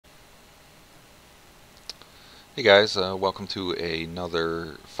Hey guys, welcome to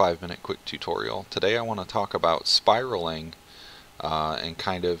another 5-minute quick tutorial. Today I want to talk about spiraling and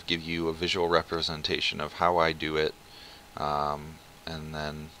kind of give you a visual representation of how I do it, and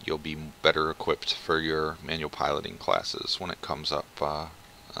then you'll be better equipped for your manual piloting classes when it comes up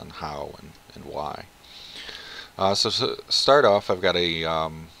on how and why. So to start off, I've got a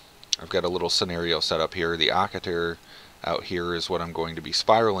little scenario set up here. The Ocketer out here is what I'm going to be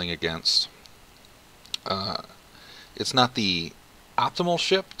spiraling against. It's not the optimal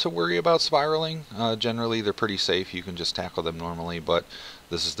ship to worry about spiraling. Generally, they're pretty safe. You can just tackle them normally, but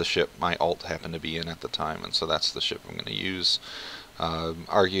this is the ship my alt happened to be in at the time, and so that's the ship I'm going to use.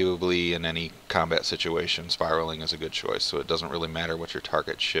 Arguably, in any combat situation, spiraling is a good choice, so it doesn't really matter what your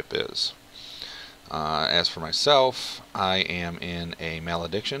target ship is. As for myself, I am in a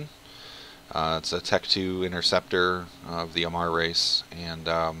Malediction. It's a Tech 2 interceptor of the Amarr race, and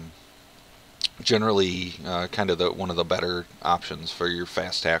generally kind of one of the better options for your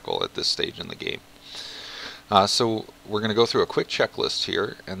fast tackle at this stage in the game. So we're going to go through a quick checklist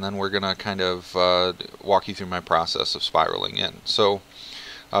here, and then we're going to kind of walk you through my process of spiraling in. So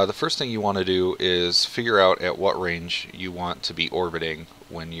the first thing you want to do is figure out at what range you want to be orbiting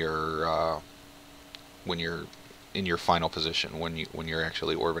when you're in your final position, when you're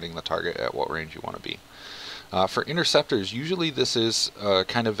actually orbiting the target, at what range you want to be. For interceptors, usually this is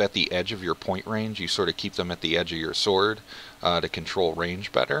kind of at the edge of your point range. You sort of keep them at the edge of your sword to control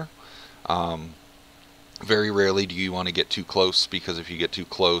range better. Very rarely do you want to get too close, because if you get too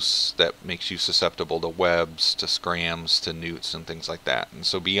close, that makes you susceptible to webs, to scrams, to newts, and things like that. And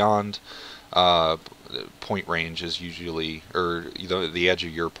so beyond point range is usually, or the edge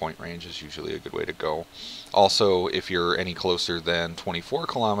of your point range is usually a good way to go. Also, if you're any closer than 24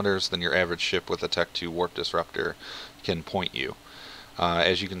 kilometers, then your average ship with a Tech 2 Warp Disruptor can point you.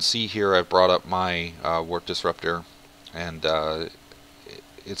 As you can see here, I've brought up my Warp Disruptor, and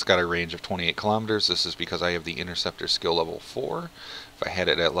it's got a range of 28 kilometers. This is because I have the Interceptor skill level 4. If I had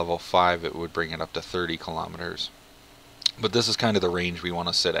it at level 5, it would bring it up to 30 kilometers. But this is kind of the range we want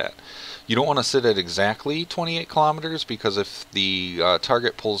to sit at. You don't want to sit at exactly 28 kilometers, because if the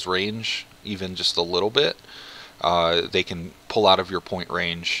target pulls range even just a little bit, they can pull out of your point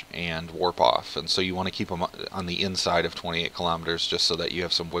range and warp off. And so you want to keep them on the inside of 28 kilometers just so that you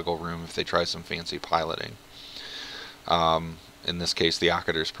have some wiggle room if they try some fancy piloting. In this case, the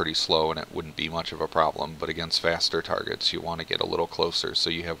Ocketer is pretty slow and it wouldn't be much of a problem, but against faster targets you want to get a little closer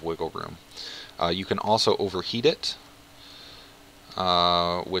so you have wiggle room. You can also overheat it,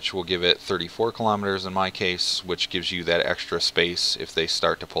 which will give it 34 kilometers in my case, which gives you that extra space. If they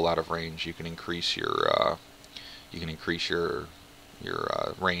start to pull out of range, you can increase your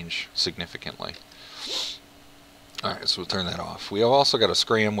range significantly. Alright, so we'll turn that off. We have also got a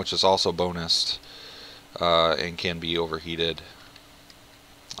scram, which is also bonused and can be overheated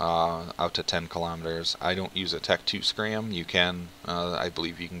out to 10 kilometers. I don't use a Tech 2 scram. You can, I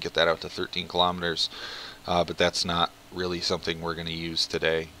believe you can get that out to 13 kilometers, but that's not really something we're going to use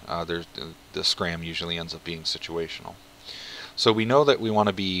today. The scram usually ends up being situational. So we know that we want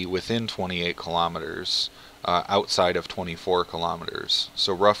to be within 28 kilometers, outside of 24 kilometers.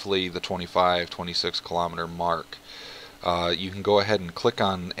 So roughly the 25, 26 kilometer mark. You can go ahead and click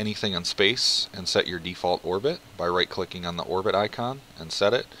on anything in space and set your default orbit by right-clicking on the orbit icon and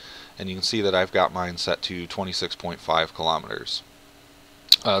set it. And you can see that I've got mine set to 26.5 kilometers.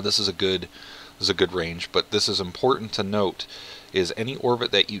 This is a good range, but this is important to note, is any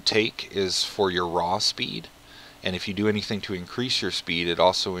orbit that you take is for your raw speed, and if you do anything to increase your speed, it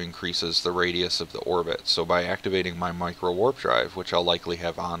also increases the radius of the orbit. So by activating my micro warp drive, which I'll likely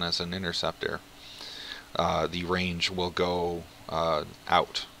have on as an interceptor, the range will go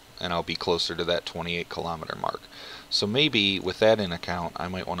out, and I'll be closer to that 28 kilometer mark. So maybe with that in account, I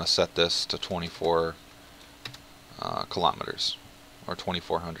might want to set this to 24 kilometers, or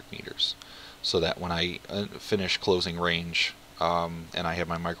 2400 meters, so that when I finish closing range and I have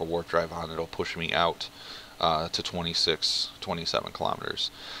my micro warp drive on, it'll push me out to 26, 27 kilometers.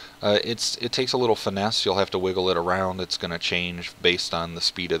 It takes a little finesse. You'll have to wiggle it around. It's going to change based on the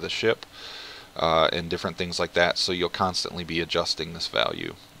speed of the ship and different things like that, so you'll constantly be adjusting this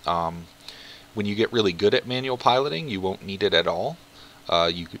value. When you get really good at manual piloting, you won't need it at all.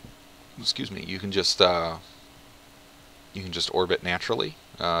 You can just orbit naturally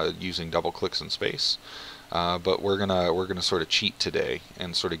using double clicks in space. But we're gonna sort of cheat today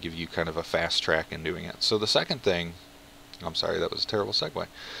and sort of give you kind of a fast track in doing it. So the second thing, I'm sorry, that was a terrible segue.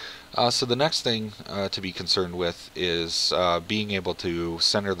 So the next thing to be concerned with is being able to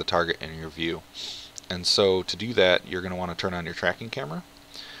center the target in your view. And so to do that, you're going to want to turn on your tracking camera.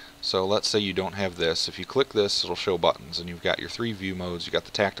 So let's say you don't have this. If you click this, it'll show buttons, and you've got your 3 view modes. You've got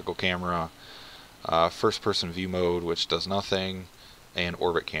the tactical camera, first person view mode, which does nothing, and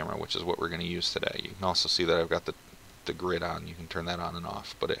orbit camera, which is what we're going to use today. You can also see that I've got the grid on. You can turn that on and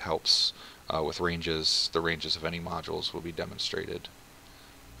off, but it helps with ranges. The ranges of any modules will be demonstrated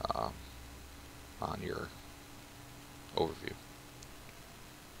on your overview.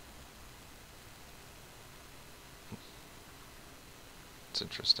 It's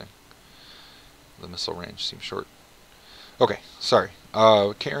interesting. The missile range seems short. Okay, sorry.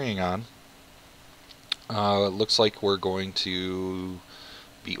 Carrying on. It looks like we're going to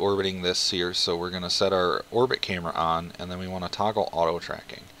be orbiting this here, so we're going to set our orbit camera on, and then we want to toggle auto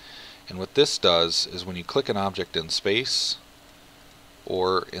tracking. And what this does is when you click an object in space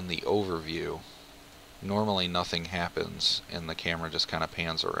or in the overview, normally nothing happens and the camera just kind of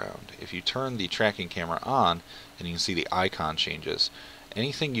pans around. If you turn the tracking camera on, and you can see the icon changes,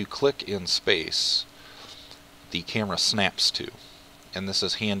 anything you click in space, the camera snaps to. And this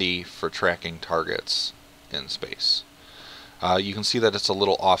is handy for tracking targets in space. You can see that it's a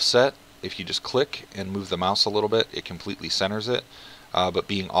little offset. If you just click and move the mouse a little bit, it completely centers it. But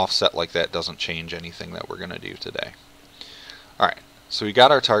being offset like that doesn't change anything that we're going to do today. Alright, so we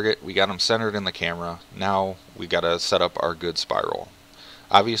got our target, we got them centered in the camera. Now we got to set up our good spiral.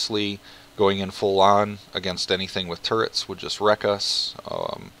 Obviously, going in full on against anything with turrets would just wreck us.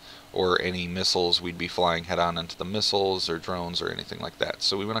 Or any missiles, we'd be flying head on into the missiles or drones or anything like that.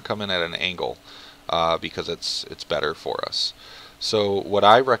 So we want to come in at an angle because it's better for us. So what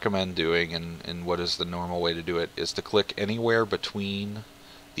I recommend doing, and what is the normal way to do it, is to click anywhere between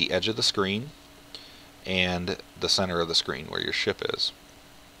the edge of the screen and the center of the screen where your ship is.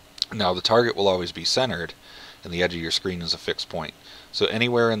 Now the target will always be centered and the edge of your screen is a fixed point. So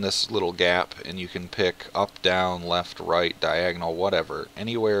anywhere in this little gap, and you can pick up, down, left, right, diagonal, whatever,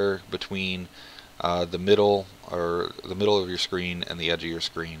 anywhere between the middle of your screen and the edge of your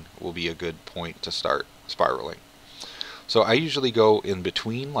screen will be a good point to start spiraling. So I usually go in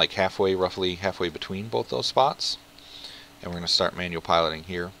between, like roughly halfway between both those spots. And we're going to start manual piloting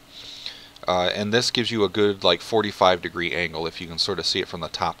here. And this gives you a good like 45-degree angle. If you can sort of see it from the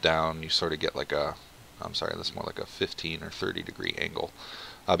top down, you sort of get like a, I'm sorry, that's more like a 15 or 30-degree angle.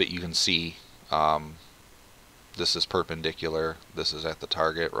 But you can see this is perpendicular, this is at the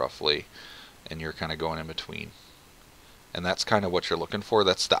target roughly, and you're kind of going in between. And that's kind of what you're looking for.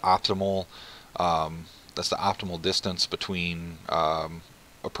 That's the optimal distance between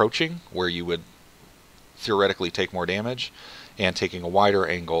approaching, where you would theoretically take more damage, and taking a wider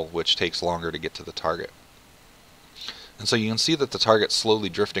angle, which takes longer to get to the target. And so you can see that the target's slowly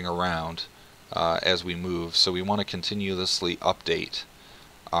drifting around as we move, so we want to continuously update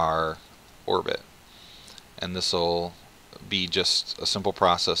our orbit. And this will be just a simple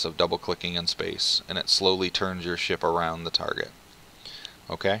process of double clicking in space, and it slowly turns your ship around the target.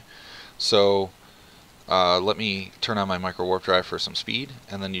 Okay, so let me turn on my micro warp drive for some speed,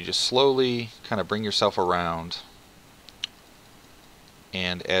 and then you just slowly kind of bring yourself around,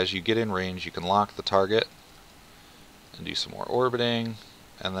 and as you get in range you can lock the target and do some more orbiting,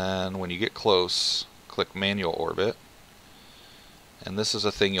 and then when you get close, click manual orbit. And this is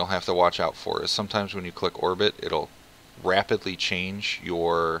a thing you'll have to watch out for, is sometimes when you click orbit it'll rapidly change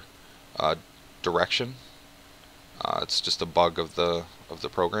your direction. It's just a bug of the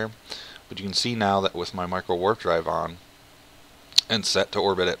program. But you can see now that with my micro warp drive on and set to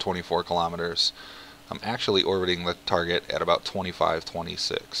orbit at 24 kilometers, I'm actually orbiting the target at about 25,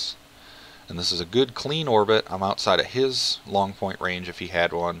 26. And this is a good clean orbit. I'm outside of his long point range if he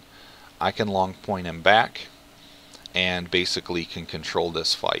had one. I can long point him back and basically can control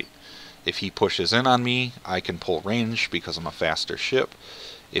this fight. If he pushes in on me, I can pull range because I'm a faster ship.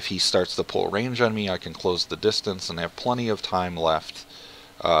 If he starts to pull range on me, I can close the distance and have plenty of time left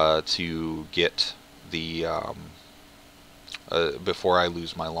to get the before I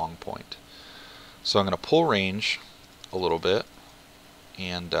lose my long point. So I'm going to pull range a little bit,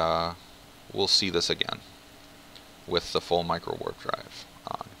 and we'll see this again with the full micro warp drive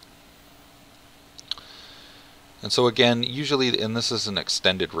on. And so again, usually, and this is an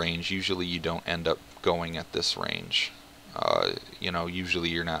extended range, usually you don't end up going at this range. You know, usually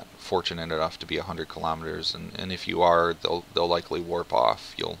you're not fortunate enough to be 100 kilometers, and if you are, they'll likely warp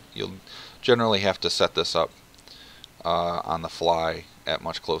off. You'll generally have to set this up on the fly at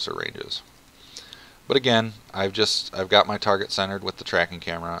much closer ranges. But again, I've got my target centered with the tracking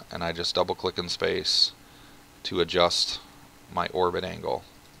camera, and I just double click in space to adjust my orbit angle.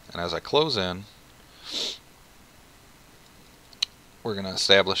 And as I close in, we're going to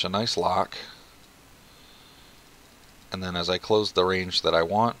establish a nice lock. and then as I close the range that I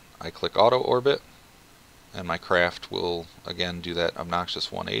want, I click auto orbit, and my craft will again do that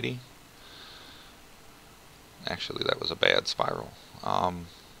obnoxious 180. Actually, that was a bad spiral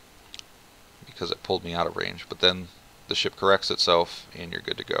because it pulled me out of range, but then the ship corrects itself and you're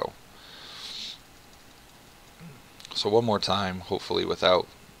good to go. So one more time, hopefully without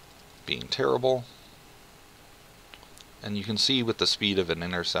being terrible. And you can see with the speed of an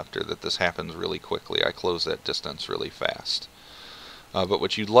interceptor that this happens really quickly. I close that distance really fast. But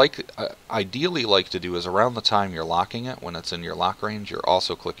what you'd ideally like to do is around the time you're locking it, when it's in your lock range, you're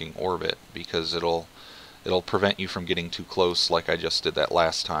also clicking orbit, because it'll prevent you from getting too close like I just did that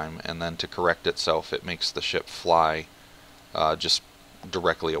last time, and then to correct itself it makes the ship fly just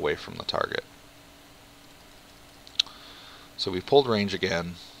directly away from the target. So we pulled range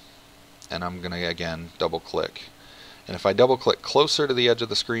again, and I'm going to again double click. And if I double click closer to the edge of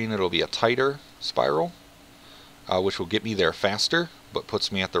the screen, it'll be a tighter spiral, which will get me there faster, but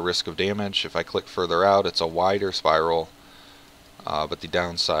puts me at the risk of damage. If I click further out, it's a wider spiral, but the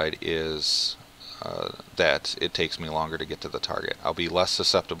downside is that it takes me longer to get to the target. I'll be less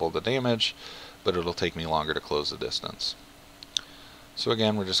susceptible to damage, but it'll take me longer to close the distance. So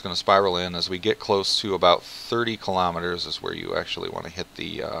again, we're just going to spiral in. As we get close to about 30 kilometers is where you actually want to hit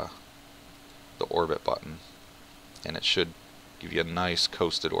the orbit button, and it should give you a nice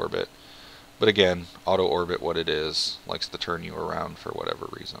coasted orbit. But again, auto orbit, what it is, likes to turn you around for whatever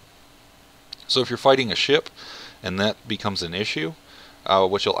reason. So if you're fighting a ship and that becomes an issue,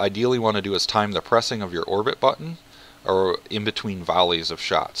 what you'll ideally want to do is time the pressing of your orbit button or in between volleys of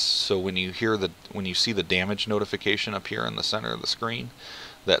shots. So when you see the damage notification appear in the center of the screen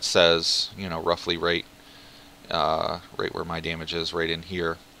that says, you know, roughly right where my damage is, right in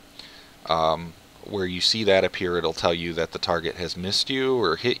here, where you see that appear, it'll tell you that the target has missed you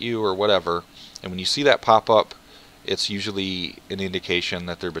or hit you or whatever. And when you see that pop up, it's usually an indication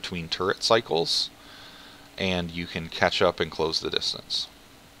that they're between turret cycles, and you can catch up and close the distance.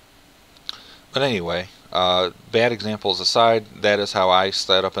 But anyway, bad examples aside, that is how I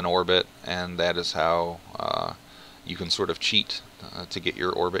set up an orbit, and that is how you can sort of cheat to get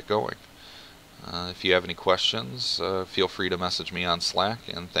your orbit going. If you have any questions, feel free to message me on Slack,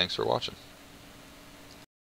 and thanks for watching.